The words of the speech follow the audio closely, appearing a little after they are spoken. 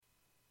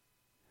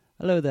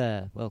Hello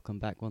there, welcome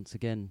back once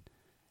again.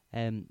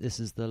 This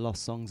is the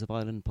Lost Songs of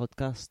Ireland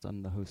podcast.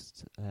 I'm the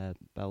host,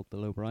 Bill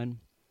O'Brien.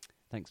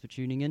 Thanks for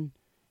tuning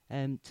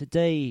in.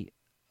 Today,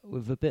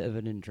 with a bit of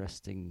an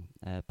interesting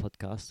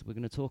podcast, we're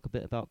going to talk a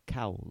bit about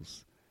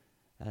cows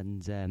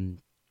and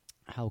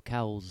how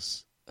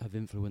cows have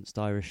influenced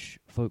Irish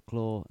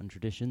folklore and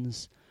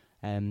traditions.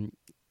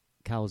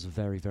 Cows are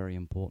very, very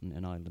important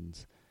in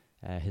Ireland.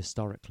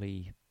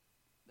 Historically,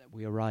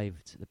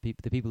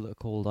 the people that are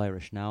called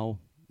Irish now,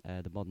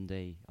 the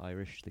modern-day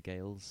Irish, the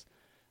Gaels,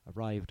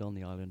 arrived on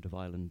the island of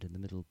Ireland in the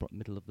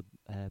middle of the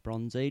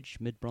Bronze Age,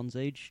 mid-Bronze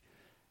Age.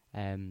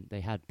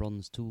 They had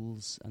bronze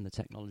tools and the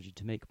technology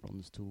to make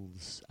bronze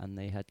tools, and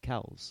they had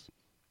cows,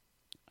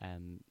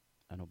 and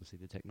obviously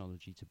the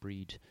technology to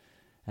breed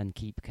and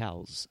keep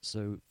cows.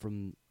 So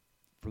from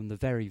the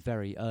very,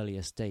 very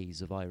earliest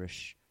days of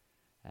Irish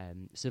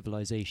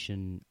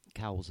civilization,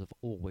 cows have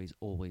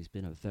always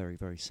been a very,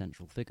 very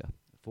central figure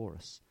for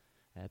us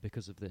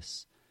because of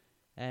this.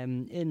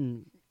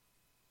 In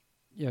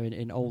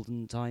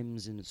olden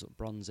times, in sort of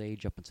Bronze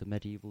Age up until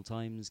medieval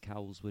times,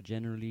 cows were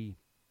generally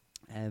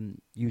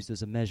used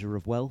as a measure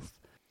of wealth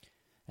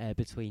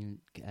between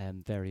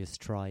various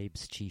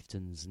tribes,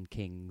 chieftains, and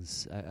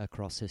kings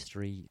across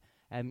history.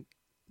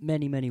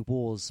 Many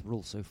wars were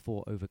also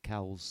fought over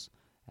cows.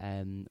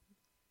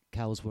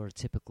 Cows were a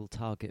typical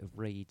target of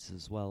raids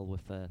as well.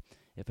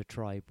 If a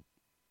tribe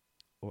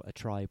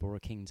or a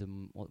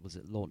kingdom,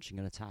 launching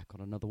an attack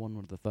on another one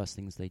of the first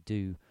things they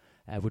do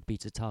would be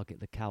to target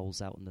the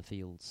cows out in the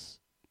fields,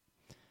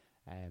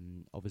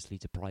 obviously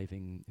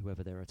depriving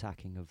whoever they're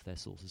attacking of their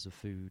sources of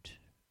food,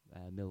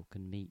 milk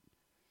and meat,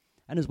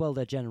 and as well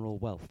their general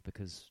wealth,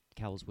 because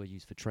cows were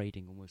used for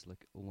trading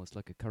almost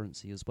like a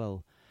currency as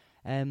well.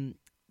 The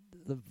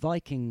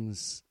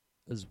Vikings,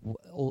 as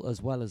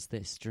well as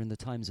this, during the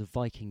times of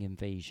Viking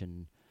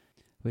invasion,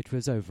 which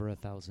was over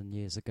 1,000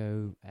 years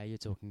ago, you're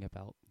talking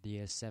about the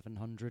year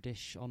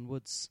 700-ish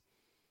onwards,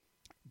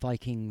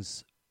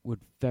 Vikings would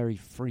very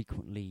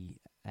frequently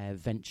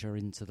venture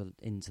into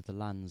the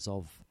lands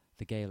of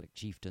the Gaelic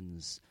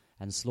chieftains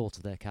and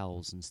slaughter their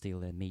cows and steal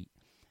their meat.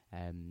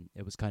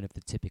 It was kind of the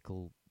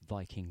typical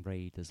Viking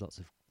raid. There's lots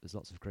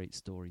of great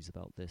stories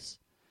about this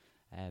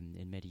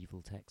in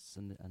medieval texts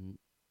and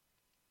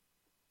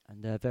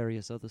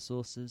various other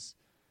sources.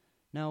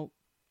 Now,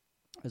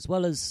 as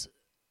well as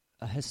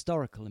a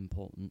historical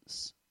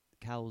importance,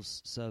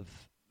 cows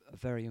serve a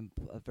very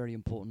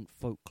important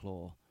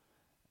folklore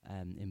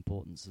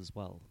importance as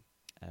well.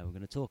 We're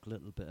going to talk a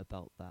little bit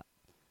about that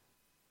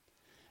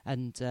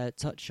and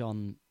touch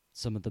on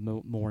some of the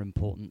more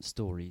important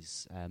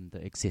stories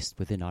that exist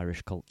within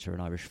Irish culture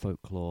and Irish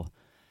folklore.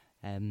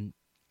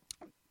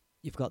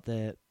 You've got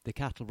the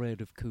Cattle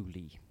Raid of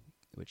Cooley,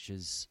 which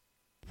is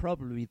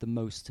probably the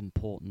most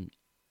important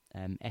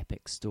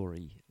epic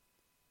story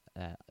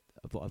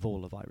of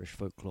all of Irish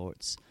folklore.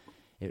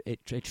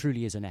 It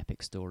truly is an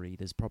epic story.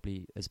 The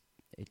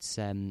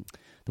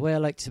way I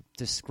like to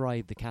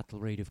describe the Cattle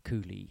Raid of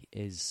Cooley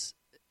is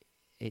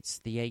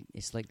it's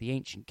like the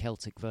ancient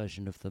Celtic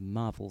version of the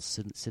Marvel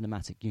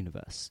cinematic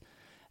universe.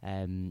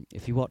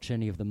 If you watch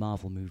any of the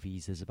Marvel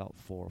movies, there's about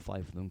 4 or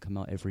 5 of them come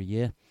out every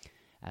year.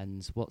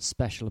 And what's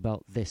special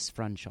about this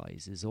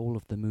franchise is all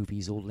of the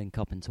movies all link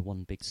up into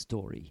one big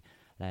story.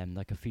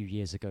 Like a few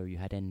years ago, you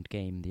had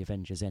Endgame, the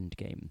Avengers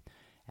Endgame,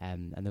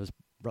 and there was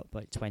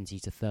like 20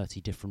 to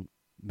 30 different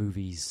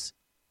movies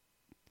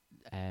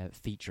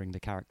featuring the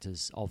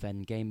characters of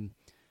Endgame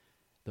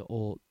that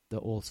all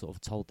sort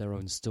of told their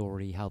own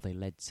story, how they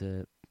led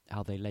to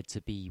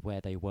be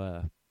where they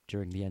were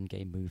during the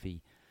Endgame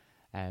movie.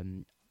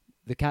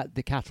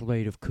 The Cattle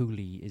Raid of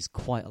Cooley is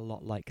quite a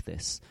lot like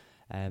this.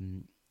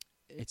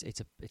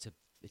 It's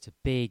a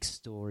big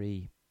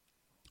story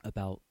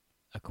about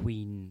a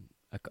queen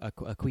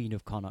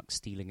of Connacht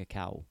stealing a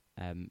cow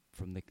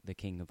from the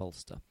King of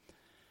Ulster,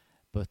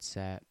 but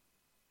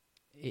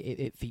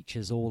it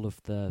features all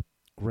of the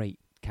great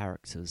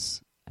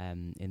characters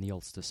in the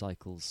Ulster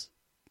cycles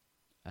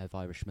of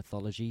Irish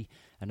mythology,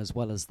 and as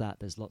well as that,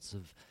 there's lots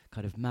of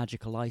kind of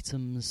magical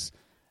items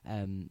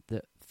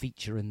that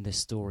feature in this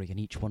story, and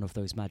each one of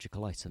those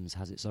magical items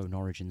has its own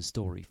origin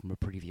story from a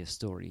previous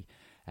story.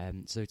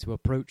 So to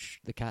approach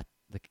the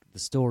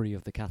story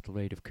of the Cattle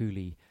Raid of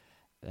Cooley,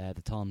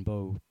 the Tarn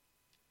Bow,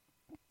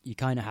 you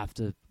kind of have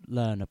to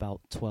learn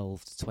about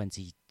 12 to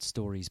 20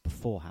 stories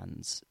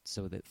beforehand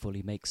so that it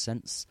fully makes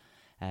sense.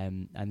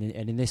 And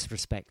in this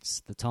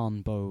respect, the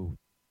Tarn Bow,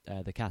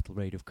 the Cattle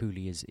Raid of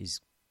Cooley,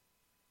 is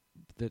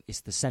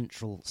the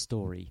central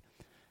story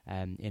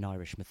in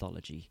Irish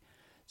mythology.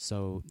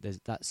 So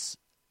that's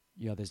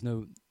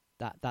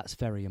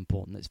very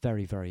important. It's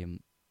very, very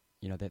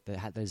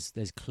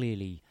there's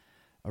clearly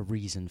a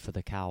reason for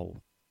the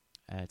cow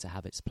to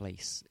have its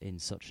place in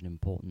such an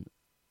important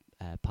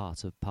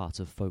part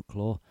of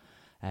folklore,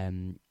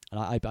 and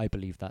I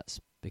believe that's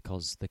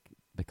because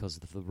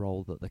of the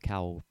role that the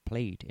cow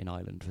played in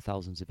Ireland for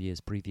thousands of years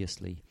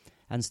previously,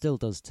 and still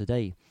does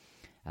today,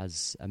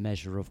 as a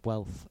measure of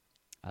wealth,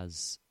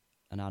 as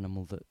an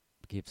animal that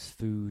gives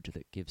food,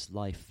 that gives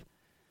life,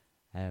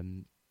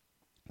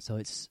 So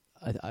it's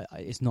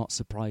not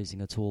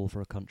surprising at all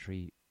for a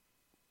country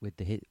with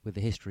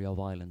the history of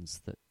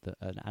islands that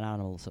an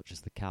animal such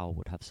as the cow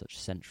would have such a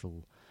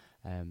central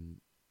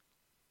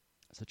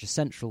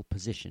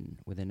position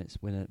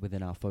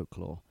within our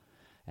folklore.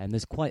 And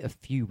there's quite a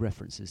few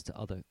references to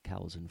other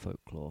cows in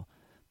folklore,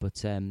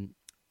 but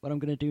what I'm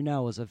going to do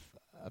now is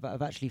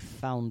I've actually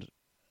found,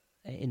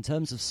 in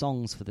terms of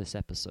songs for this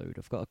episode,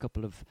 I've got a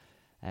couple of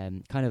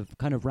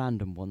kind of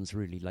random ones,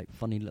 really, like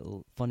funny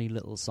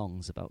little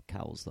songs about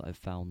cows that I've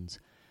found.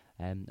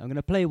 I'm going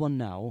to play one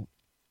now.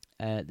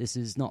 This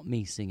is not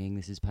me singing.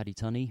 This is Paddy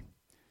Tunney,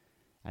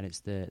 and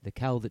it's the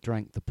cow that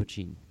drank the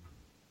poitín.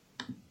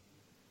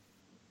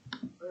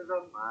 There's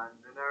a man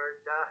in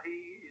our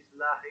dahi, he's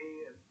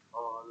lahi and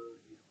tall.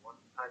 He's one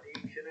Paddy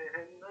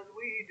Shanahan, as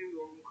we do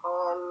him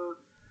call.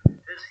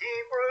 'Tis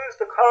he brews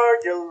the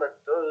cordial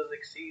that does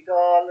exceed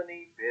all, and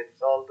he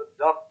bids all the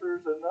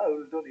doctors and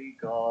old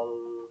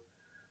Donegal.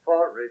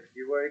 For if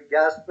you were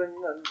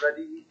gasping and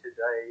ready to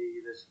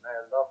die, the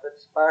smell of it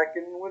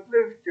sparking would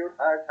lift your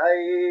heart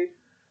high.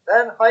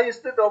 Then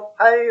hoist it up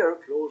high or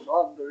close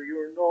under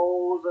your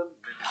nose, and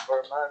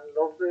Middlesbrough man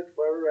loves it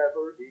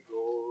wherever he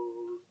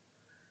goes.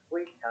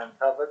 We can't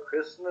have a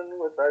christening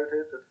without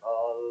it at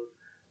all.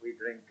 We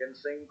drink and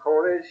sing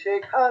chorus,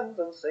 shake hands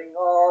and sing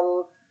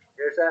all.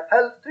 Here's a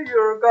health to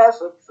your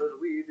gossips, as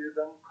we do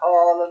them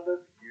call, and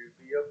if you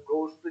be a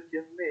ghost that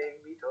you may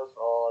meet us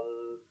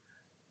all.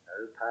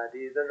 Now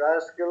Paddy the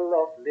rascal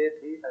of late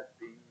he had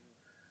been,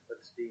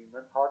 with steam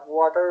and hot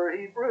water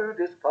he brewed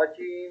his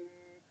poitín.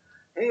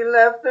 He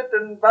left it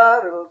in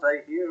barrels,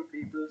 I hear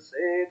people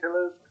say, till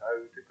his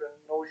cow took a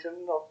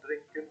notion of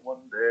drinking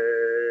one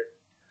day.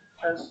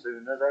 As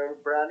soon as our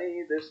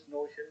Branny this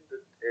notion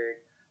did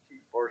take,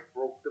 she first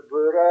broke the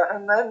burra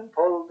and then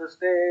pulled the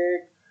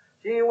stake.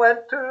 She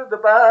went to the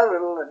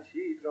barrel and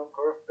she drunk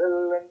her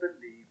fill, and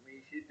believe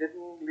me, she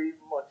didn't leave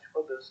much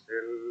for the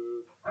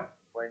still.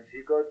 When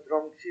she got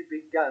drunk, she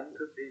began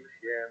to feel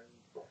shame.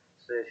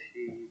 Says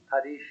she,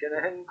 Paddy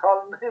Shanahan,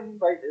 calling him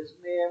by his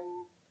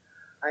name,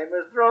 I'm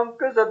as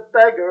drunk as a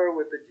beggar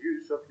with the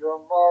juice of your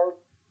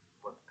malt,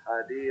 but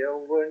Paddy, I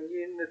warn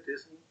ye, it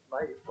isn't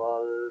my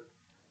fault.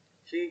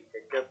 She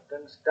hiccuped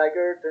and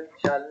staggered and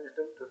challenged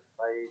him to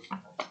fight,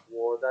 and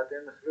swore that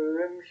in through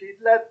him she'd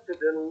let the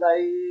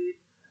delight.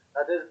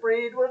 That his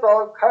breed was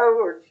all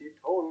coward, she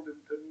told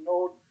him to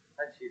note,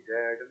 and she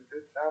dared him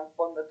to tramp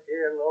on the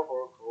tail of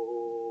her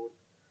coat.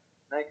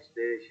 Next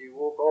day she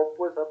woke up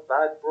with a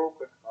bad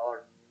broken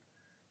horn.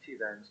 She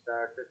then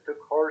started to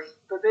curse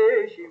the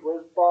day she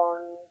was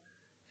born.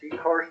 She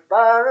cursed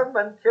Barham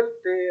and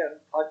Kilty and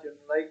Podgin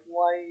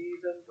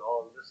likewise, and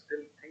all the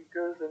still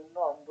tinkers in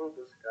under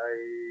the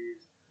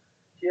skies.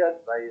 She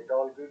advised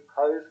all good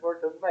cows for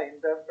to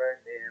mind their fair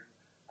name,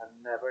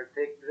 and never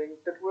take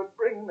drink that would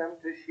bring them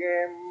to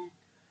shame.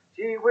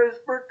 She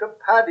whispered to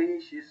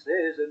Paddy, she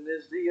says in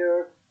his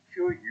ear,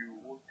 sure you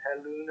won't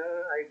tell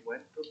Una I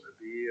went to the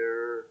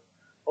beer.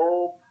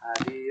 Oh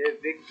Paddy, a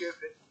Vic,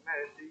 if it's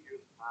mercy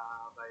you'll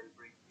have, I'll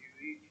bring you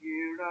each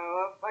year now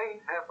a fine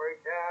heifer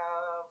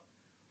calf.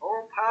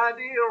 Oh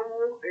Paddy,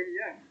 oh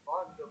I'm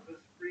fond of a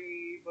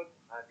spree, but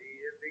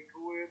Paddy, a Vic,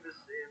 we're the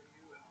same,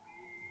 you and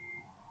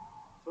me.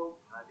 So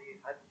Paddy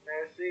had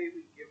mercy,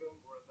 we give him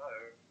one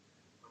hour.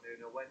 When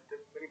Una went to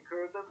milk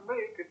her, the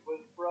milk it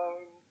was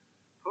brown.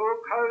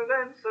 Poor cow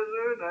then, says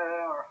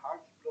Una, our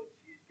heart's blood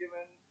she's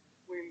given,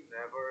 we'll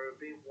never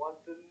be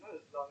wanting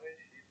as long as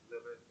she's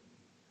living.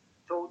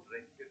 So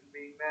drink and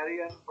be merry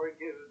and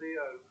forgive the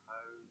old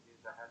cow.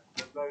 He's a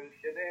hand about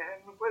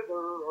Shanahan, whether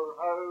or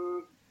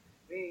how.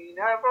 Me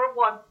never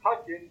want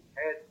Podgin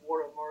head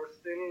warm or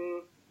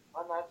still,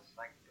 on that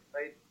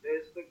sanctified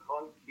place they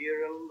call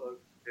Kirill of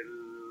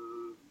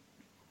Still.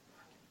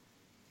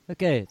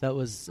 Okay, that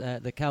was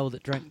the cow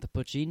that drank the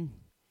poitín,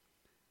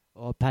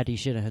 or Paddy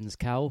Shanahan's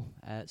cow,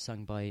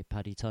 sung by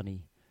Paddy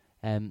Tunney.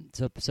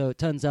 So it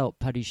turns out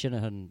Paddy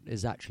Shanahan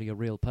is actually a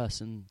real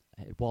person.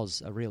 It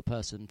was a real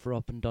person for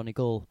up in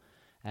Donegal.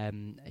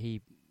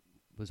 He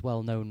was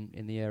well known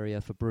in the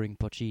area for brewing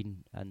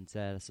poitín, and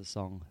there's a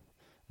song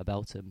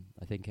about him.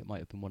 I think it might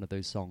have been one of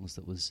those songs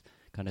that was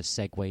kind of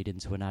segued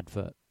into an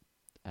advert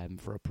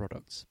for a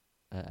product,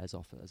 as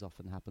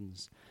often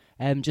happens.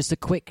 Just a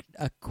quick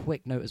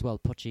note as well.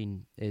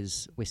 Poitín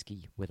is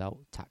whiskey without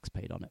tax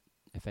paid on it.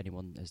 If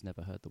anyone has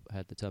never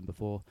heard the term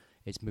before,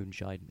 it's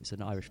moonshine. It's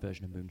an Irish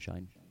version of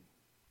moonshine.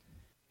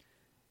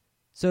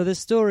 So the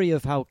story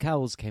of how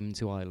cows came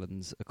to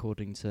Ireland,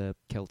 according to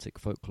Celtic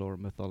folklore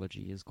and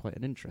mythology, is quite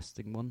an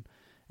interesting one.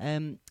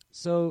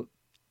 So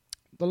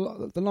the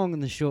long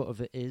and the short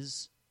of it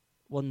is,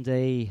 one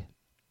day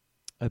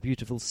a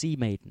beautiful sea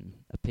maiden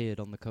appeared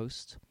on the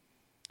coast,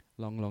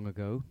 long, long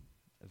ago.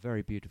 A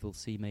very beautiful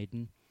sea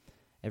maiden.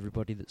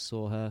 Everybody that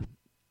saw her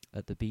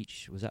at the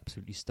beach was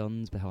absolutely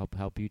stunned by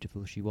how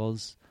beautiful she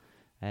was.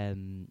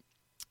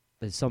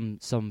 There's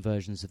some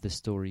versions of this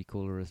story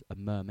call her a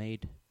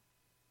mermaid,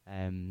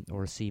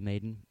 or a sea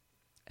maiden.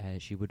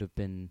 She would have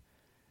been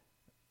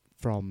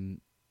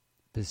from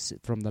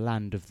the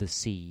land of the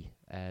sea,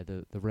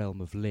 the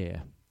realm of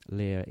Lir.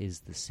 Lir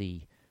is the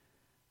sea.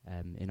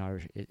 In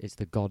Irish, it's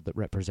the god that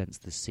represents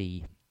the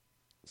sea.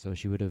 So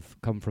she would have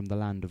come from the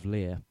land of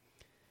Lir,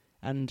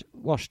 and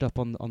washed up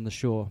on the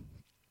shore.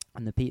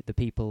 And the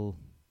people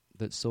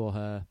that saw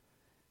her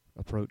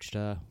approached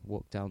her,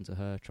 walked down to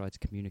her, tried to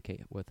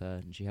communicate with her,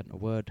 and she hadn't a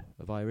word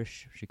of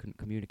Irish. She couldn't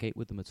communicate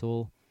with them at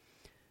all.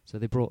 So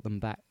they brought them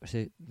back.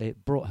 So they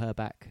brought her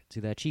back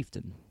to their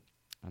chieftain,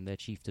 and their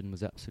chieftain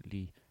was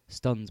absolutely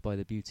stunned by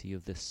the beauty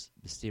of this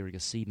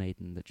mysterious sea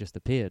maiden that just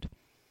appeared.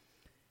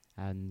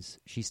 And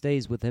she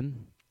stays with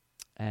him.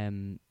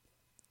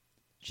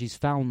 She's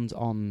found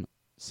on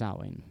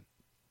Samhain.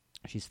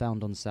 She's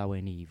found on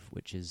Samhain Eve,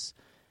 which is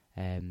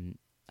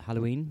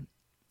Halloween,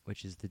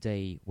 which is the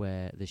day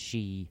where the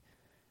she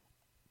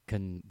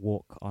can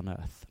walk on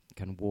Earth,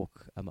 can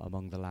walk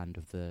among the land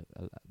of the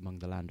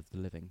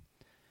living.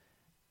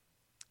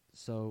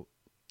 So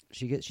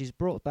she's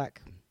brought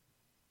back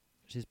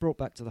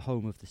to the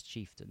home of this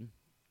chieftain,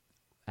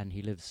 and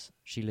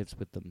she lives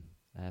with them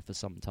for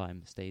some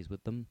time, stays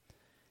with them,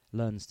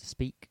 learns to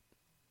speak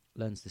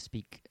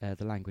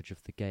the language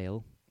of the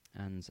Gael,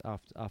 and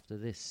after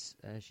this,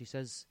 she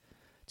says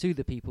to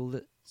the people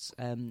that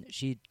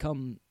she'd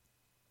come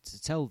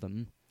to tell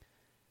them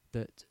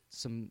that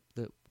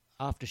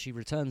after she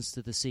returns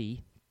to the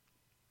sea,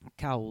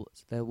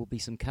 there will be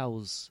some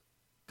cows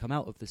come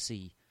out of the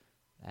sea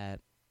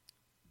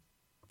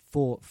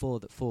for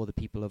the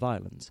people of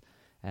Ireland.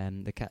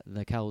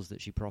 The cows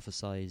that she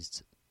prophesied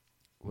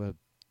were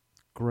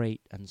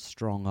great and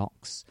strong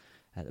ox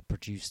that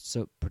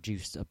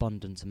produced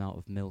abundant amount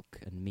of milk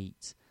and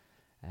meat.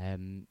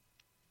 On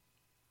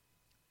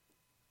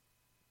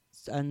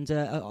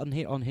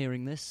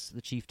hearing this,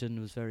 the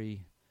chieftain was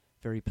very,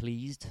 very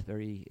pleased,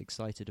 very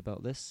excited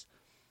about this.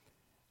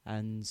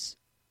 And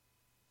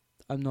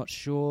I'm not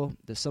sure.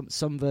 There's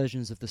some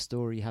versions of the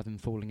story have him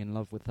falling in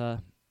love with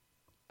her.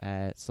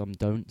 Some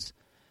don't.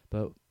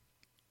 But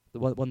the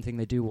one thing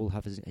they do all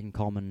have in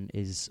common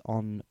is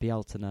on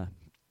Bealtaine,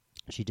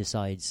 she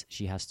decides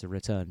she has to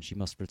return. She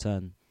must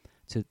return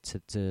to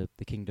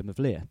the kingdom of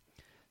Lir.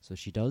 So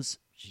she does.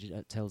 She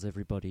tells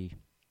everybody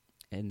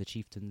in the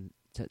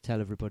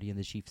tell everybody in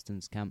the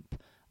chieftain's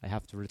camp, I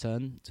have to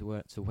return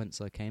to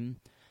whence I came.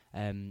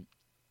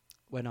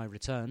 When I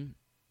return,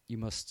 you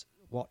must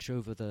watch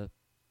over the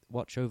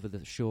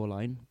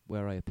shoreline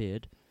where I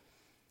appeared,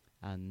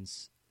 and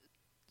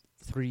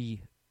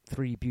three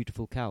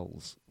beautiful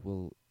cows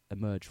will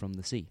emerge from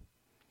the sea.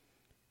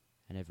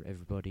 And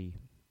everybody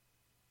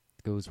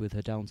goes with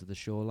her down to the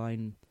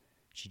shoreline.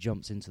 She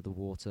jumps into the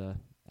water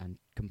and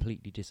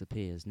completely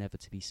disappears, never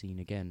to be seen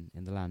again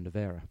in the land of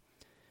Era.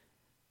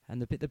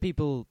 And the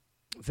people,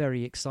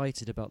 very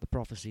excited about the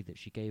prophecy that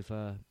she gave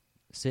her,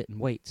 sit and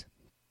wait.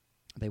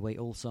 They wait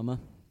all summer.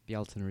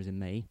 Bealtaine is in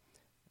May,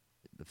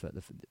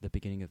 the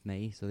beginning of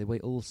May, so they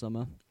wait all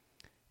summer.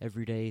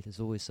 Every day there's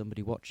always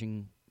somebody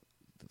watching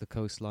the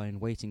coastline,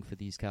 waiting for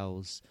these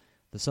cows.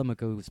 The summer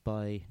goes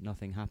by,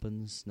 nothing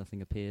happens,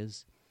 nothing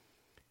appears.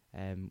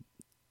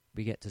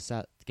 We get to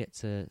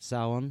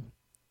Samhain,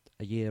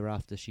 a year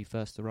after she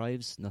first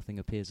arrives, nothing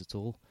appears at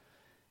all,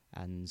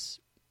 and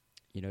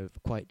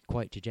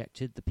quite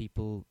dejected. The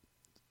people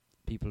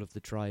of the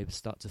tribe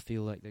start to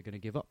feel like they're going to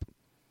give up.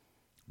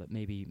 But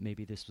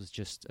maybe this was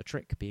just a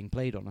trick being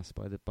played on us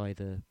by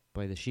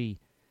the she.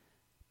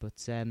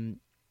 But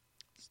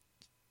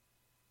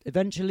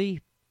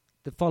eventually,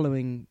 the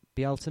following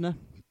Bealtaine,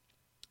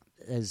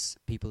 there's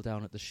people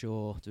down at the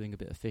shore doing a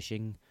bit of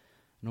fishing,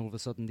 and all of a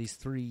sudden these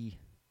three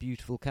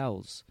beautiful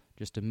cows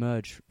just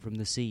emerge from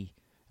the sea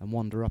and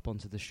wander up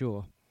onto the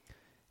shore.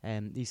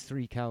 These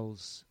three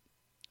cows,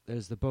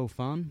 there's the Beau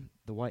Fan,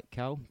 the white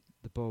cow,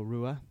 the Beau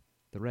Rua,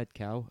 the red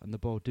cow, and the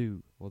Beau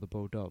Doe, or the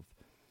Beau Dove,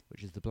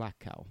 which is the black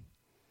cow.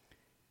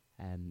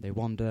 They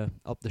wander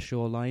up the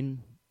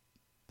shoreline,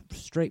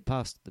 straight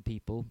past the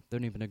people,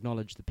 don't even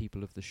acknowledge the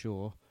people of the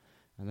shore,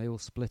 and they all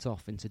split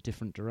off into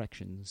different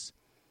directions.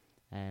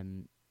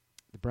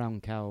 The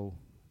brown cow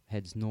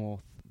heads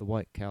north, the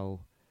white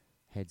cow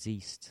heads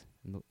east,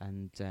 the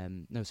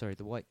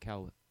white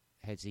cow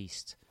heads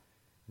east,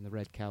 and the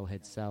red cow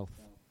heads south.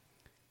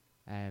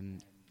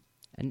 And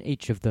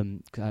each of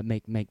them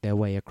make their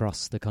way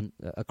across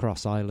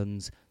across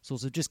islands,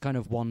 sort of just kind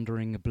of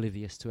wandering,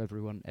 oblivious to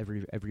everyone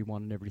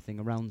and everything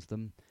around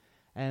them.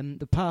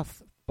 The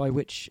path by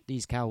which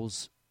these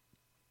cows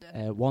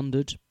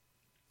wandered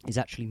is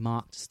actually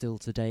marked still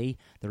today.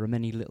 There are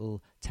many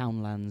little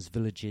townlands,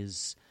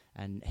 villages,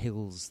 and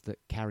hills that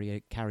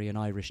carry an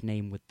Irish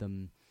name with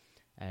them,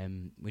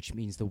 which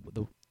means the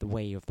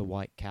way of the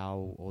white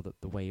cow, or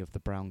the way of the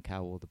brown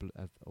cow,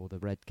 or the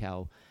red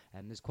cow.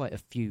 And there's quite a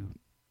few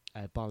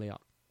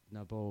Bailiach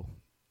na Bó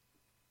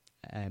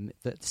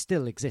that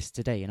still exist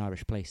today in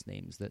Irish place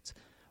names that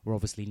were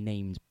obviously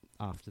named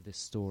after this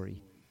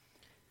story.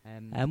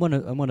 And one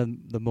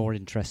of the more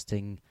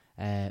interesting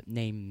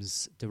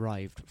names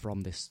derived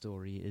from this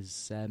story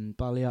is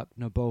Bailiach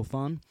na Bó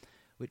Fan,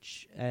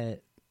 which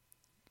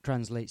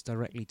translates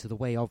directly to the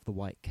way of the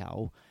white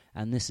cow,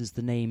 and this is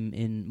the name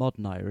in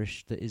modern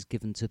Irish that is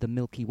given to the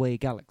Milky Way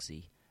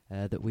galaxy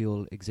that we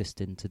all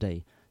exist in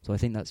today. So I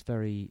think that's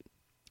very,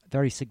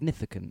 very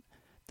significant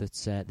that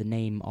the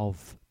name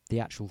of the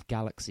actual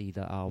galaxy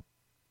that our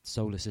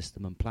solar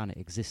system and planet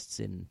exists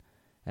in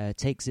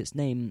takes its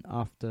name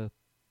after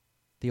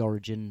the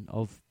origin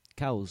of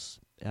cows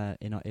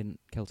in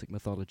Celtic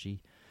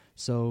mythology.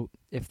 So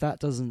if that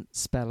doesn't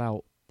spell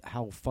out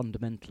how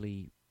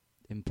fundamentally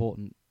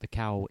important the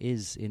cow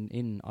is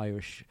in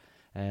Irish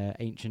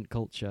ancient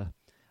culture,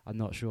 I'm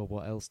not sure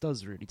what else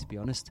does, really, to be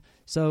honest.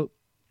 So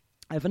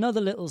I have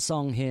another little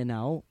song here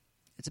now.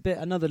 It's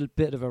another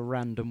bit of a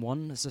random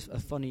one. It's a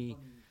funny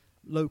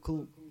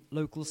local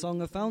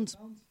song I found.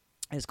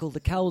 It's called The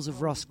Cows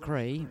of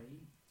Roscrea,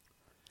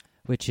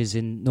 which is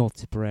in North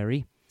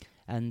Tipperary.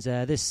 And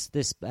this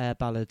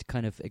ballad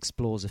kind of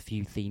explores a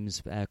few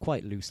themes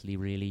quite loosely,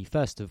 really.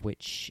 First of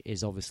which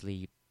is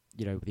obviously,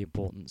 the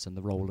importance and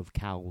the role of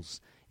cows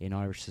in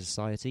Irish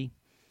society,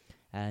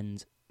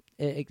 and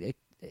a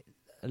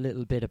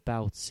little bit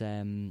about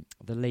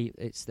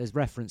there's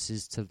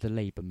references to the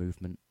labour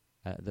movement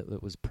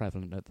that was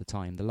prevalent at the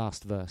time. The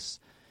last verse,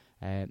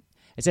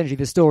 essentially,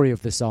 the story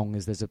of the song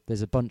is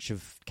there's a bunch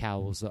of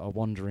cows that are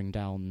wandering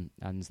down,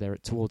 and they're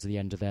towards the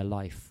end of their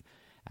life,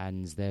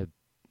 and they're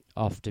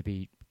off to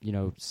be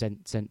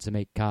sent to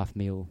make calf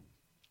meal,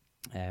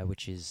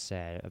 which is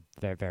a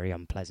very, very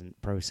unpleasant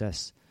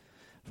process,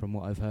 from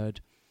what I've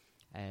heard.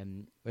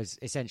 Was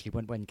essentially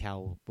when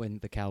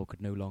the cow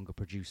could no longer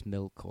produce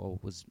milk, or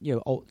was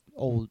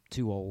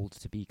too old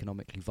to be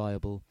economically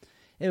viable,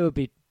 it would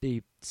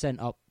be sent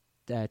up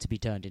to be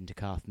turned into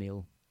calf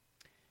meal.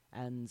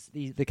 And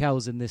the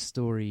cows in this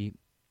story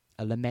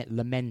are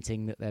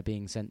lamenting that they're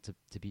being sent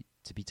to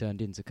be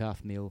turned into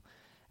calf meal,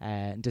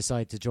 and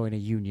decide to join a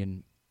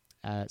union,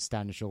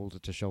 stand shoulder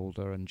to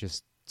shoulder, and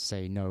just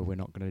say, no, we're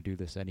not going to do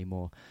this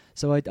anymore.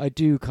 So I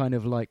do kind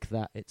of like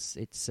that. It's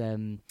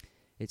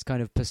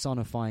kind of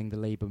personifying the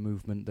labour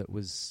movement that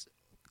was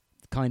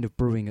kind of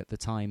brewing at the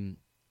time,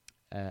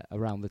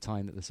 around the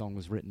time that the song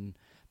was written,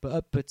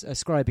 but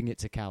ascribing it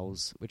to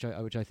cows, which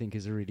I think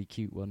is a really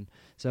cute one.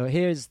 So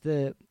here's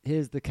the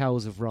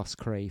Cows of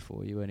Roscrea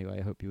for you. Anyway,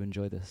 I hope you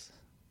enjoy this.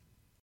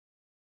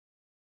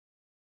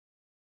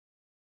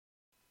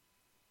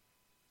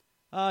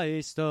 I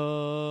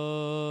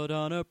stood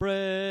on a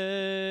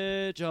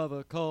bridge of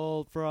a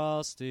cold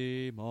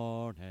frosty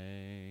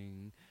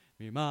morning.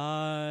 Me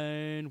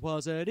mind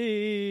was at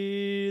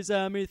ease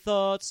and me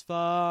thoughts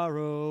far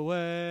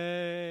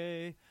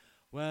away,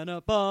 when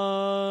a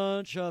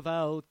bunch of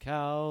old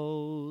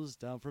cows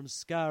down from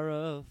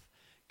Scariff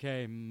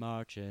came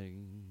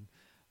marching.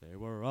 They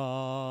were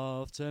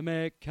off to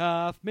make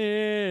calf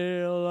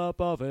meal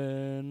above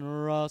in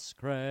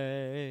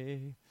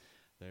Roscrea.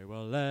 They were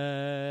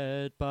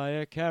led by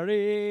a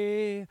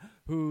Kerry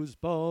whose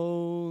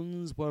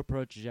bones were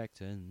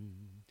projecting.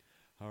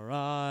 Her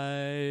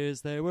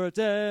eyes, they were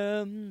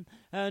dim,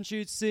 and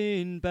she'd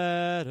seen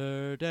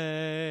better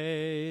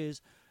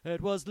days.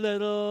 It was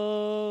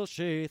little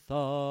she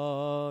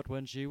thought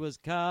when she was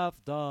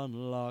calved on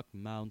Loch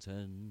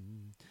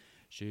Mountain.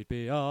 She'd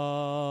be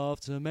off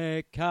to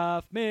make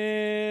calf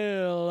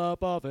meal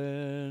above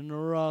in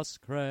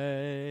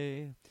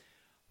Roscrea.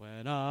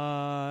 When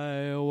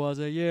I was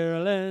a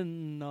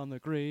yearling on the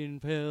green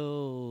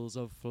hills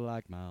of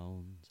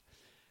Flagmount,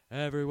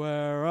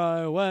 everywhere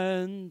I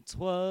went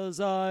was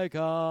I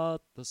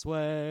got the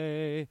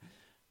sway.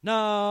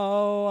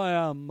 Now I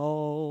am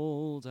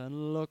old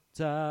and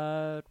looked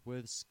at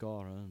with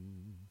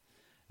scorn,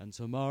 and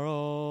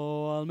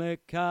tomorrow I'll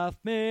make calf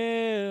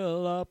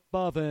meal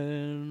above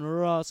in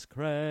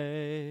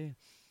Roscrea.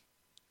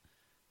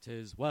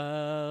 'Tis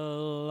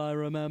well I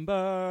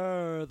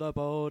remember the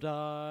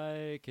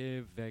Bodyke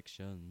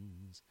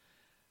evictions,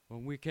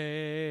 when we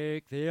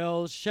kicked the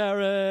old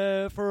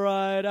sheriff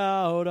right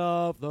out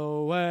of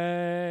the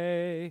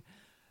way.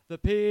 The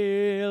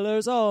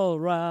peelers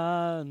all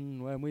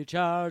ran when we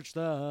charged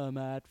them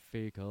at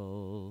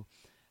Feakle,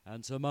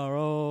 and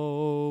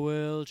tomorrow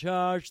we'll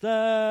charge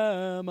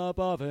them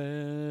above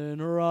in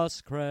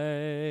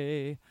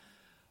Roscrea.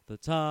 The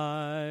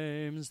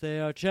times they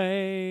are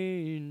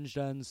changed,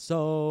 and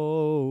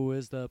so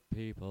is the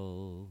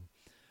people.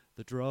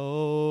 The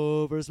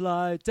drovers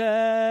lie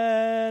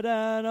dead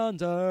and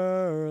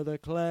under the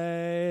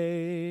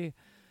clay.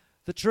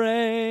 The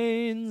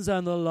trains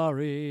and the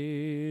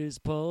lorries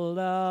pulled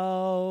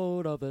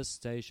out of the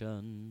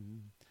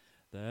station.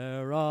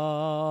 They're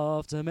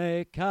off to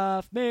make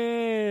calf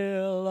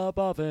meal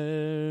above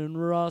in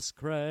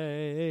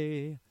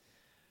Roscrea.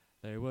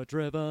 They were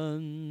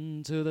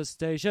driven to the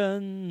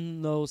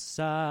station, though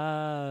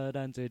sad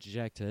and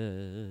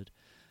dejected.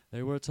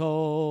 They were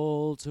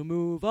told to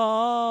move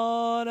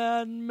on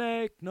and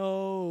make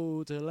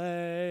no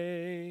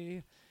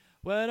delay,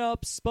 when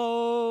up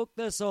spoke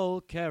this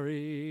old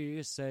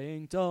Kerry,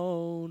 saying,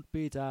 don't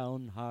be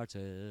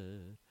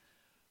downhearted,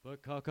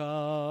 but cock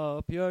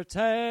up your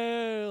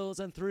tails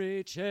and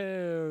 3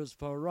 cheers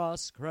for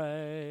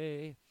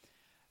Roscrea.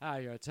 "Are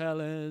you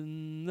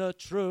telling the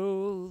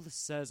truth?"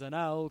 says an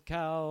owl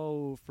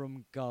cow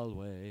from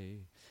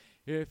Galway.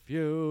 "If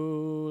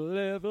you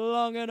live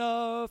long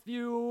enough,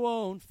 you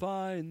won't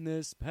find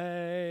this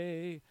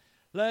pay.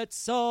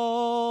 Let's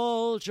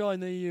all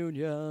join the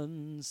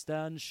union,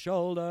 stand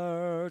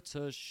shoulder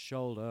to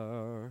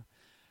shoulder,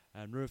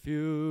 and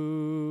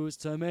refuse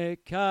to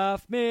make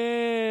calf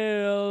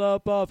meal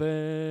above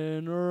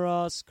in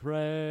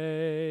Roscrea."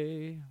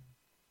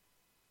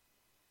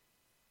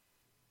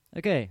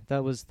 Okay,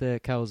 that was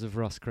the Cows of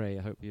Roscrea.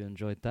 I hope you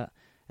enjoyed that.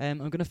 I'm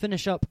going to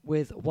finish up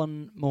with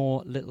one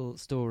more little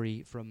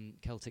story from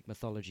Celtic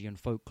mythology and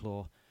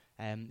folklore.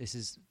 This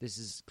is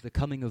the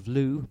coming of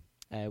Lugh,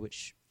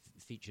 which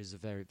features a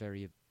very,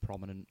 very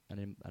prominent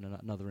and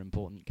another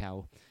important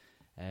cow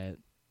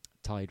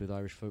tied with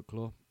Irish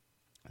folklore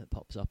that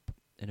pops up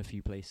in a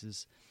few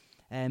places.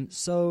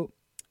 So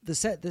the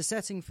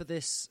setting for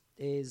this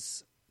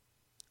is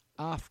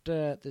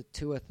after the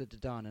Tuatha De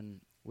Danann,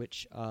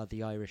 which are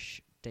the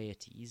Irish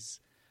deities,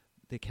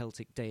 the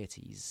Celtic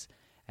deities.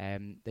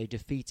 They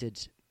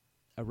defeated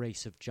a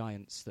race of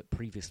giants that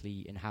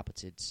previously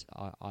inhabited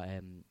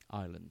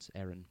Ireland,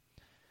 Erin,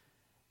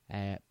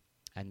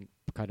 and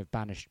kind of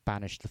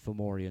banished the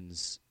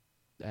Fomorians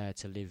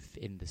to live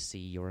in the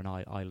sea or in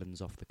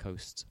islands off the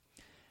coast.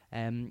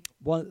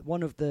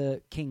 One of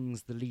the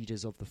kings, the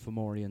leaders of the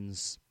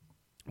Fomorians,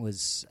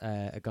 was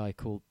a guy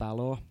called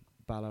Balor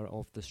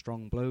of the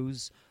Strong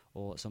Blows,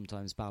 or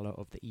sometimes Balor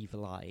of the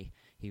Evil Eye.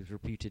 He was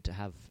reputed to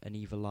have an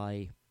evil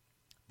eye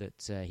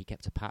that he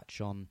kept a patch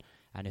on,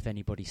 and if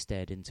anybody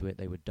stared into it,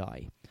 they would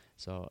die.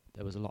 So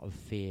there was a lot of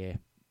fear.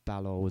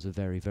 Balor was a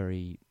very,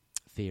 very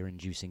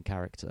fear-inducing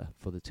character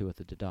for the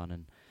Tuatha De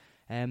Danann.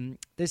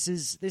 This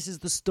is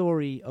the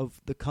story of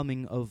the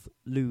coming of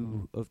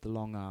Lugh of the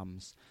Long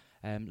Arms.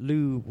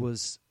 Lugh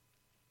was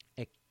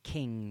a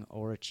king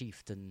or a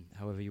chieftain,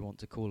 however you want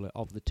to call it,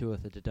 of the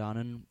Tuatha De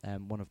Danann,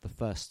 one of the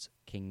first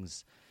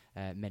kings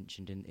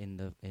mentioned in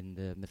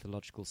the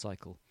mythological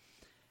cycle.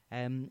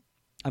 I'm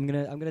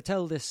gonna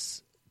tell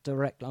this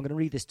direct. I'm gonna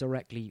read this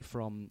directly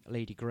from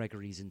Lady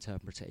Gregory's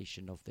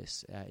interpretation of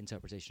this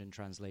interpretation and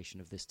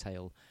translation of this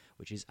tale,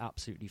 which is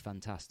absolutely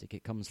fantastic.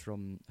 It comes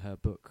from her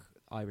book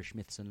Irish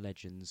Myths and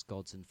Legends,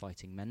 Gods and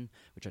Fighting Men,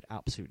 which I'd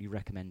absolutely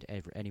recommend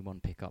anyone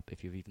pick up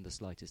if you've even the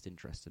slightest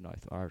interest in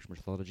Irish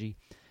mythology,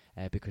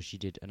 because she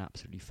did an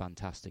absolutely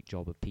fantastic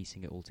job of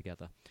piecing it all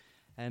together.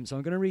 So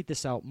I'm going to read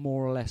this out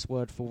more or less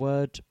word for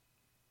word.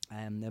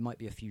 There might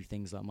be a few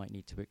things that I might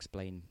need to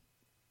explain,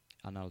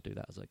 and I'll do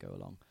that as I go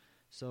along.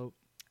 So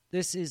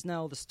this is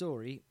now the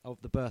story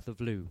of the birth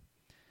of Lugh.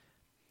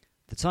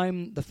 The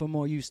time the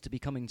Fomor used to be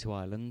coming to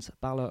Ireland,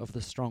 Balor of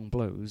the Strong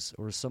Blows,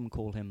 or as some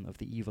call him, of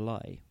the Evil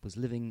Eye, was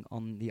living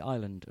on the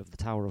island of the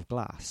Tower of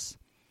Glass.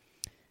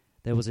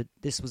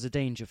 This was a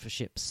danger for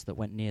ships that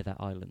went near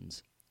that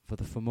island, for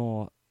the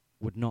Fomor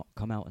would not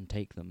come out and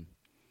take them.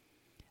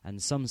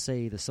 And some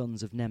say the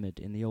sons of Nemid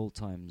in the old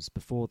times,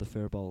 before the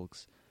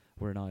Firbolgs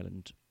were in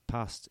Ireland,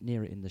 passed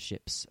near it in the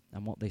ships,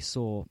 and what they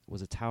saw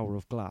was a tower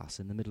of glass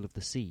in the middle of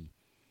the sea.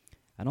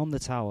 And on the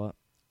tower,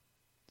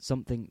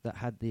 something that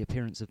had the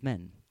appearance of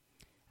men,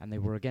 and they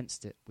were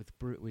against it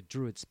with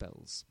druid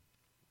spells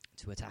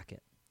to attack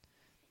it.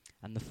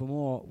 And the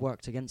Fomor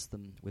worked against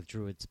them with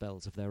druid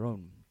spells of their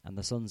own, and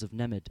the sons of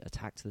Nemid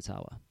attacked the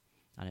tower,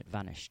 and it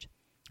vanished.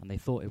 And they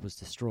thought it was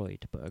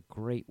destroyed, but a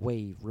great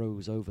wave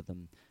rose over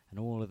them, and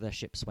all of their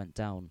ships went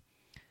down,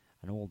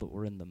 and all that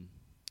were in them.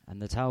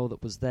 And the tower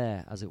that was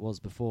there as it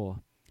was before,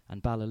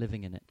 and Balor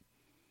living in it.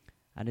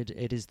 And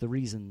it is the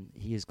reason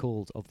he is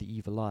called of the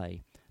Evil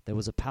Eye. There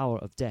was a power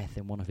of death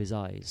in one of his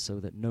eyes, so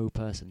that no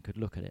person could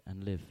look at it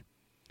and live.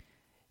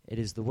 It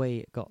is the way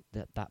it got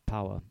that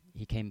power.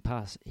 He came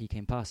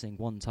passing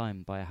one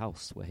time by a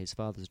house where his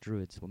father's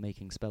druids were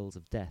making spells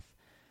of death,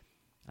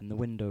 and the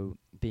window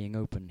being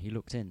open, he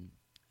looked in,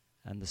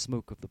 and the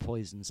smoke of the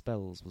poison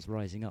spells was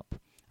rising up,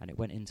 and it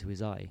went into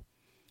his eye.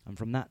 And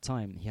from that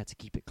time he had to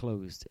keep it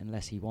closed,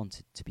 unless he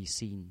wanted to be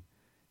seen,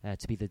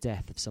 to be the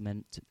death of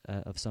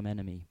some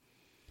enemy.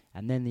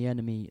 And then the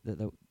enemy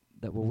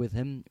that were with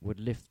him would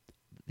lift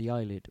the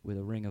eyelid with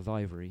a ring of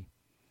ivory.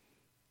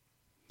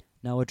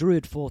 Now a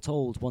druid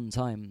foretold one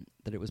time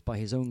that it was by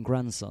his own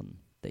grandson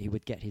that he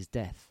would get his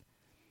death.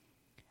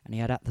 And he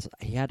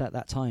had at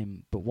that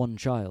time but one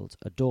child,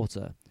 a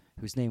daughter,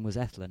 whose name was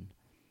Ethlyn.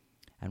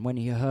 And when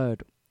he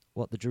heard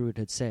what the druid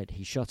had said,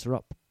 he shut her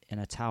up in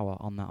a tower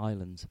on that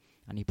island,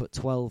 and he put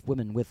 12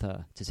 women with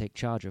her to take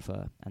charge of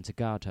her and to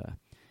guard her.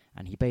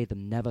 And he bade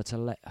them never to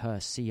let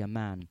her see a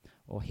man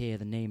or hear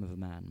the name of a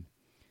man.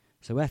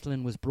 So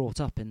Ethlyn was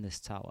brought up in this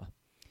tower,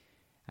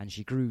 and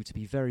she grew to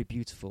be very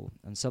beautiful,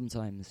 and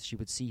sometimes she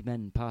would see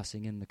men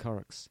passing in the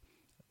curraghs.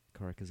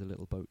 Curragh is a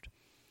little boat.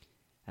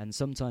 And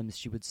sometimes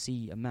she would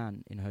see a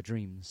man in her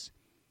dreams.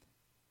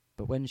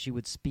 But when she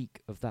would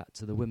speak of that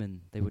to the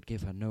women, they would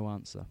give her no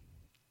answer.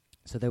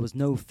 So there was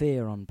no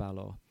fear on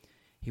Balor.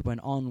 He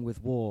went on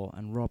with war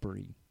and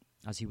robbery,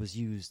 as he was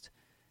used,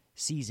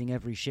 seizing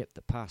every ship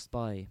that passed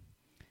by,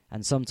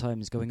 and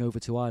sometimes going over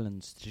to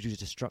Ireland to do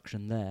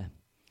destruction there.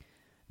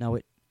 Now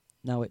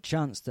Now it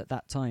chanced at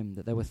that time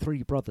that there were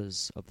 3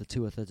 brothers of the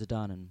Tuatha De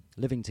Danann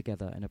living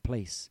together in a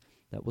place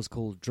that was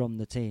called Drum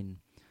na Tain,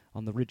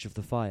 on the ridge of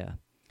the fire,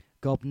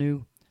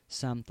 Gobnu,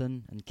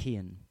 Samthon, and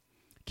Cian.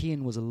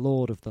 Cian was a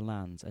lord of the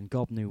land, and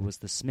Gobnu was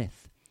the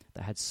smith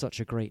that had such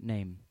a great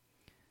name.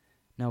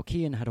 Now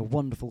Cian had a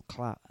wonderful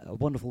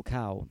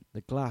cow,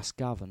 the Glas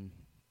Gavin,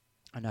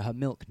 and her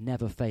milk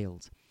never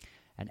failed,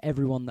 and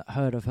everyone that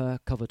heard of her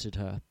coveted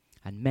her,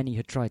 and many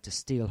had tried to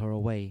steal her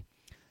away,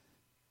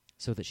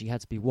 so that she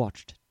had to be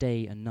watched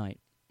day and night.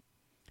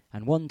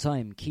 And one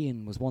time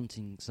Cian was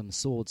wanting some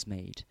swords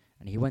made,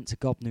 and he went to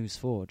Gobnu's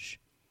forge.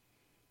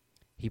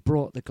 He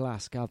brought the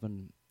Glas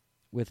Gavin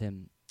with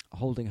him,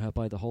 holding her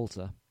by the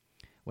halter.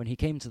 When he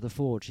came to the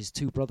forge, his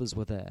 2 brothers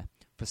were there,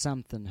 for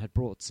Samthon had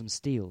brought some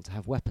steel to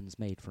have weapons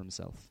made for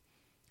himself.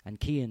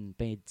 And Cian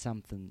bade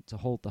Samthon to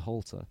hold the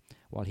halter,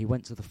 while he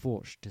went to the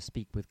forge to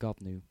speak with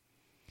Gobnu.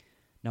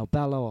 Now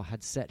Balor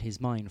had set his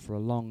mind for a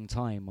long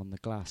time on the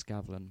Glas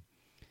Gavin,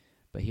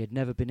 but he had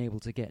never been able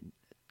to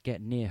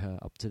get near her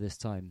up to this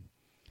time.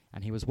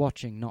 And he was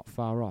watching not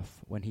far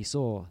off, when he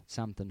saw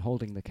Samthon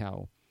holding the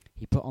cow.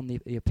 He put on the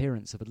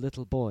appearance of a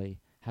little boy,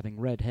 having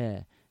red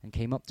hair, and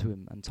came up to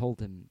him and told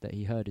him that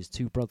he heard his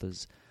 2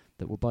 brothers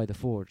that were by the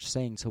forge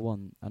saying to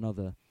one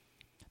another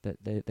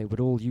that they would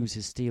all use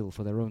his steel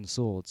for their own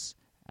swords,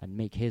 and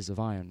make his of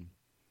iron.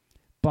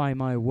 "By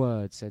my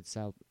word," said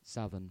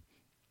Samthon,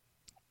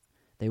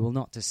 "they will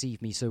not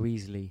deceive me so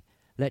easily.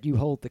 Let you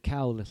hold the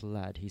cow, little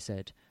lad," he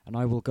said, "and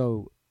I'll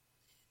go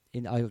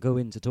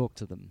in to talk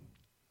to them."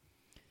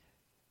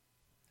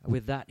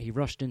 With that he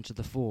rushed into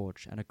the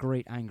forge, and a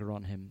great anger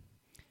on him.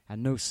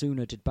 And no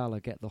sooner did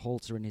Balor get the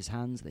halter in his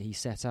hands than he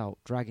set out,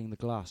 dragging the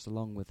glass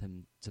along with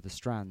him to the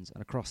strands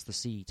and across the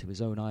sea to his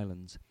own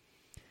island.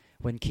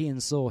 When Cian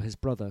saw his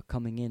brother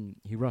coming in,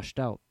 he rushed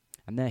out,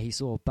 and there he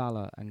saw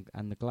Balor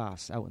and the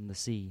glass out in the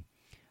sea.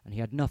 And he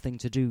had nothing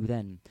to do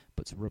then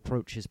but to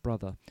reproach his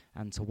brother,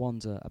 and to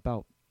wander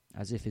about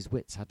as if his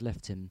wits had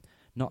left him,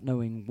 not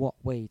knowing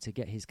what way to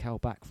get his cow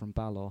back from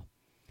Balor.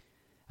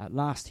 At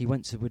last he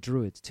went to a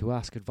druid to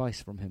ask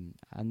advice from him,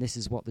 and this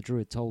is what the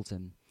druid told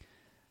him: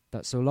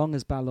 that so long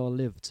as Balor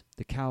lived,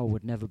 the cow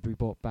would never be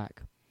brought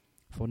back,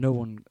 for no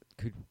one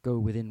could go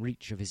within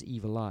reach of his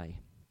evil eye.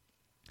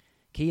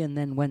 Cian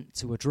then went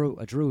to a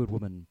druid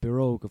woman,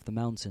 Birog of the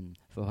Mountain,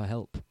 for her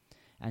help,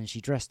 and she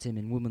dressed him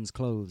in woman's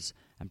clothes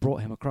and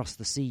brought him across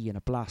the sea in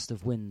a blast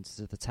of wind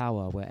to the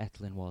tower where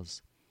Etlin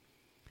was.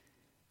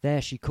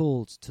 There she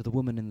called to the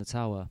woman in the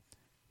tower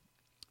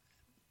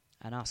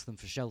and asked them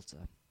for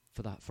shelter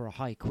for a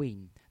high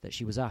queen that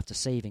she was after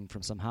saving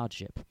from some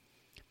hardship.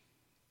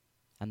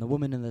 And the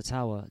woman in the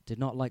tower did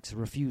not like to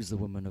refuse the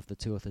woman of the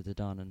Tuatha De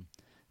Danann,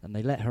 and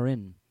they let her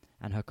in,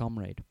 and her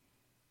comrade.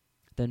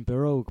 Then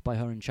Birog, by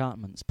her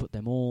enchantments, put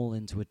them all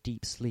into a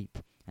deep sleep,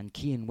 and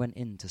Cian went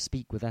in to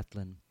speak with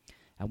Etlin.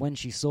 And when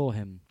she saw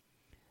him,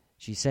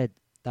 she said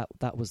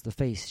that was the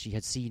face she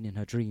had seen in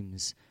her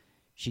dreams.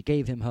 She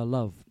gave him her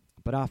love,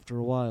 but after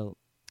a while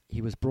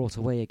he was brought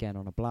away again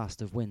on a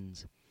blast of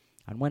wind.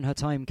 And when her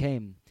time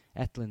came,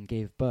 Etlin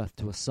gave birth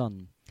to a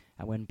son,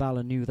 and when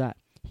Balor knew that,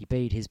 he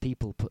bade his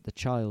people put the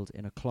child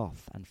in a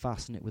cloth and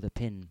fasten it with a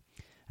pin,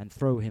 and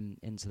throw him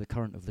into the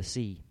current of the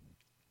sea.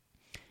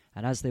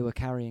 And as they were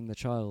carrying the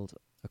child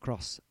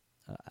across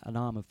an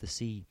arm of the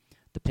sea,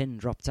 the pin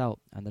dropped out,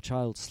 and the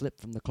child slipped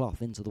from the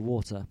cloth into the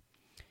water,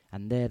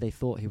 and there they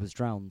thought he was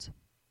drowned.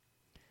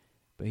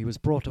 But he was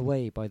brought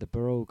away by the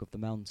Birog of the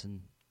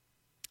Mountain,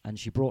 and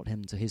she brought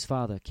him to his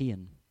father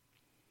Cian,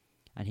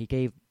 and he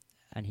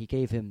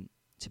gave him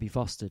to be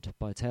fostered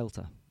by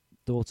Taelta,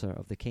 daughter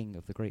of the king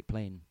of the Great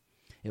Plain.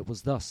 It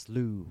was thus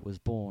Lu was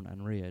born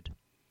and reared.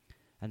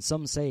 And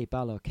some say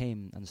Balor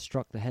came and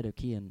struck the head of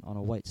Cian on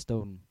a white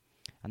stone,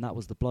 and that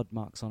was the blood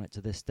marks on it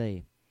to this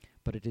day.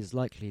 But it is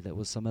likely that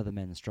was some other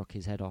men struck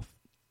his head off,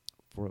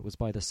 for it was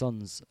by the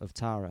sons of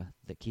Tara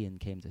that Cian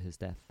came to his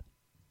death.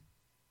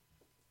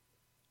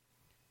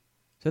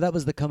 So that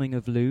was the coming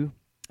of Lu,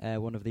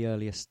 one of the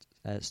earliest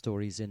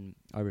stories in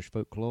Irish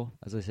folklore.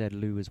 As I said,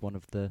 Lu is one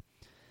of the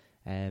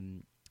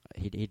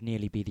he'd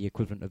nearly be the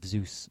equivalent of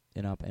Zeus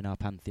in our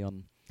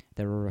pantheon.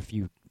 There are a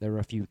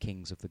few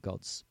kings of the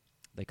gods.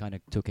 They kind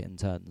of took it in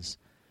turns,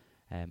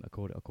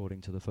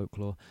 according to the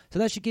folklore. So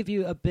that should give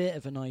you a bit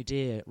of an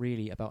idea,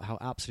 really, about how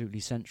absolutely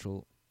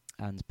central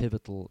and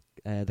pivotal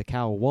the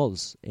cow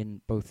was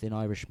in both in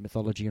Irish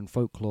mythology and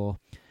folklore,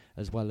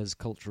 as well as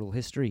cultural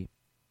history.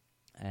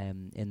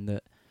 In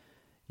that,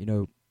 you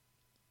know,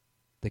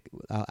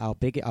 our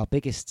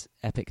biggest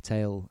epic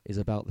tale is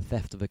about the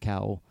theft of a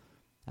cow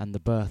and the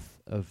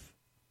birth of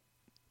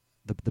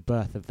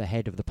the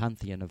head of the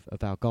pantheon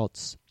of our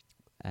gods.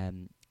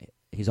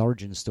 His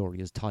origin story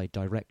is tied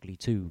directly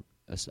to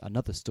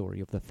another story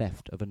of the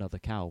theft of another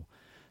cow.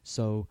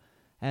 So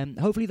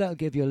hopefully that'll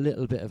give you a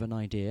little bit of an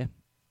idea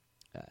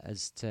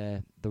as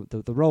to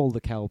the role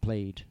the cow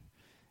played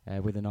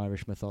within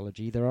Irish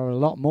mythology. There are a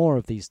lot more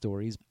of these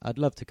stories I'd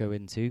love to go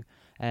into.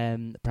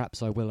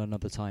 Perhaps I will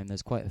another time.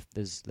 There's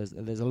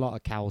a lot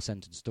of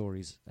cow-centered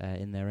stories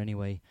in there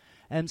anyway.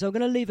 So I'm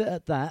going to leave it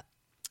at that.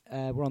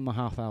 we're on the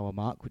half-hour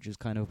mark, which is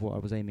kind of what I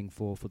was aiming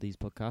for these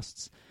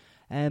podcasts.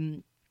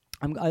 For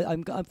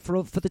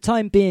the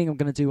time being, I'm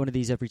going to do one of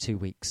these every 2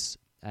 weeks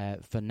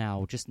for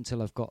now, just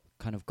until I've got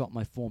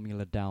my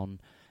formula down.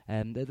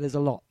 There's a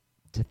lot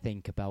to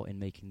think about in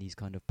making these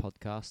kind of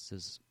podcasts,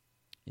 as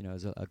you know,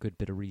 as a good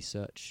bit of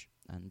research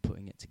and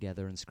putting it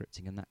together and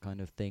scripting and that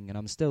kind of thing. And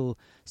I'm still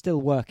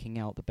working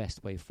out the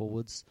best way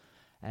forwards.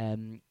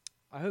 I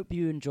hope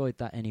you enjoyed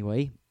that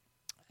anyway.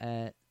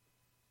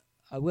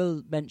 I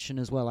will mention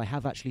as well, I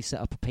have actually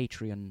set up a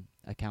Patreon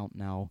account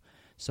now.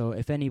 So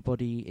if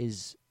anybody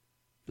is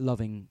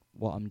loving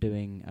what I'm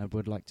doing and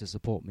would like to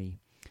support me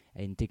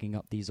in digging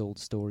up these old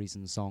stories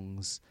and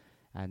songs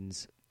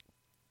and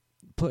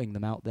putting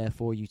them out there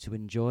for you to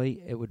enjoy,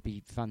 it would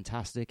be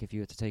fantastic if you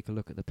were to take a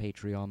look at the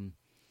Patreon.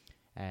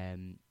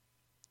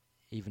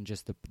 Even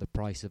just the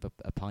price of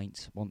a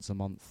pint once a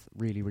month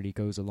really, really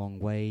goes a long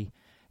way.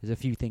 There's a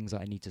few things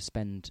that I need to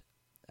spend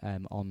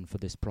on for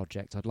this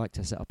project. I'd like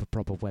to set up a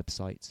proper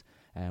website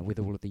with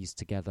all of these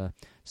together,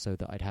 so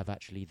that I'd have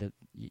actually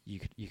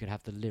you could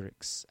have the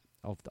lyrics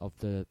of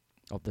the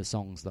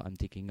songs that I'm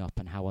digging up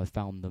and how I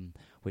found them,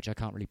 which I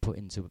can't really put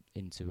into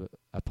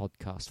a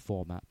podcast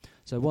format.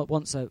 So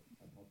once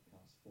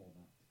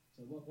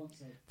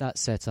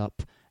that's set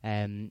up,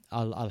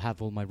 I'll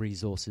have all my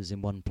resources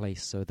in one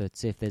place, so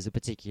that if there's a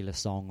particular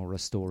song or a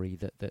story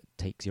that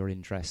takes your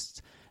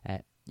interest,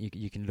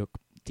 you can look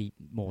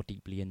more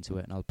deeply into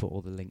it, and I'll put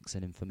all the links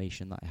and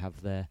information that I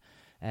have there.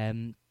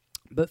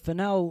 But for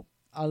now,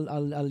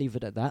 I'll leave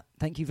it at that.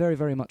 Thank you very,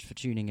 very much for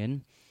tuning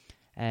in.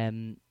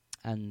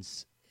 And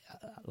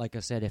like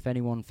I said, if any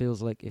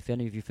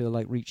of you feel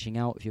like reaching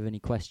out, if you have any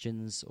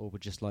questions or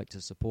would just like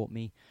to support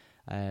me,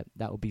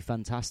 that would be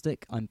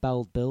fantastic. I'm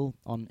Bald Bill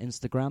on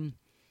Instagram.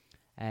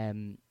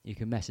 You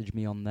can message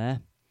me on there.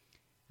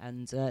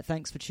 And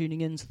thanks for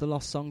tuning in to the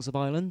Lost Songs of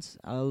Ireland.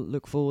 I'll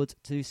look forward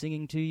to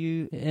singing to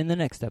you in the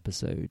next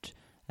episode.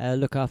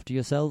 Look after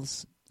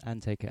yourselves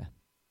and take care.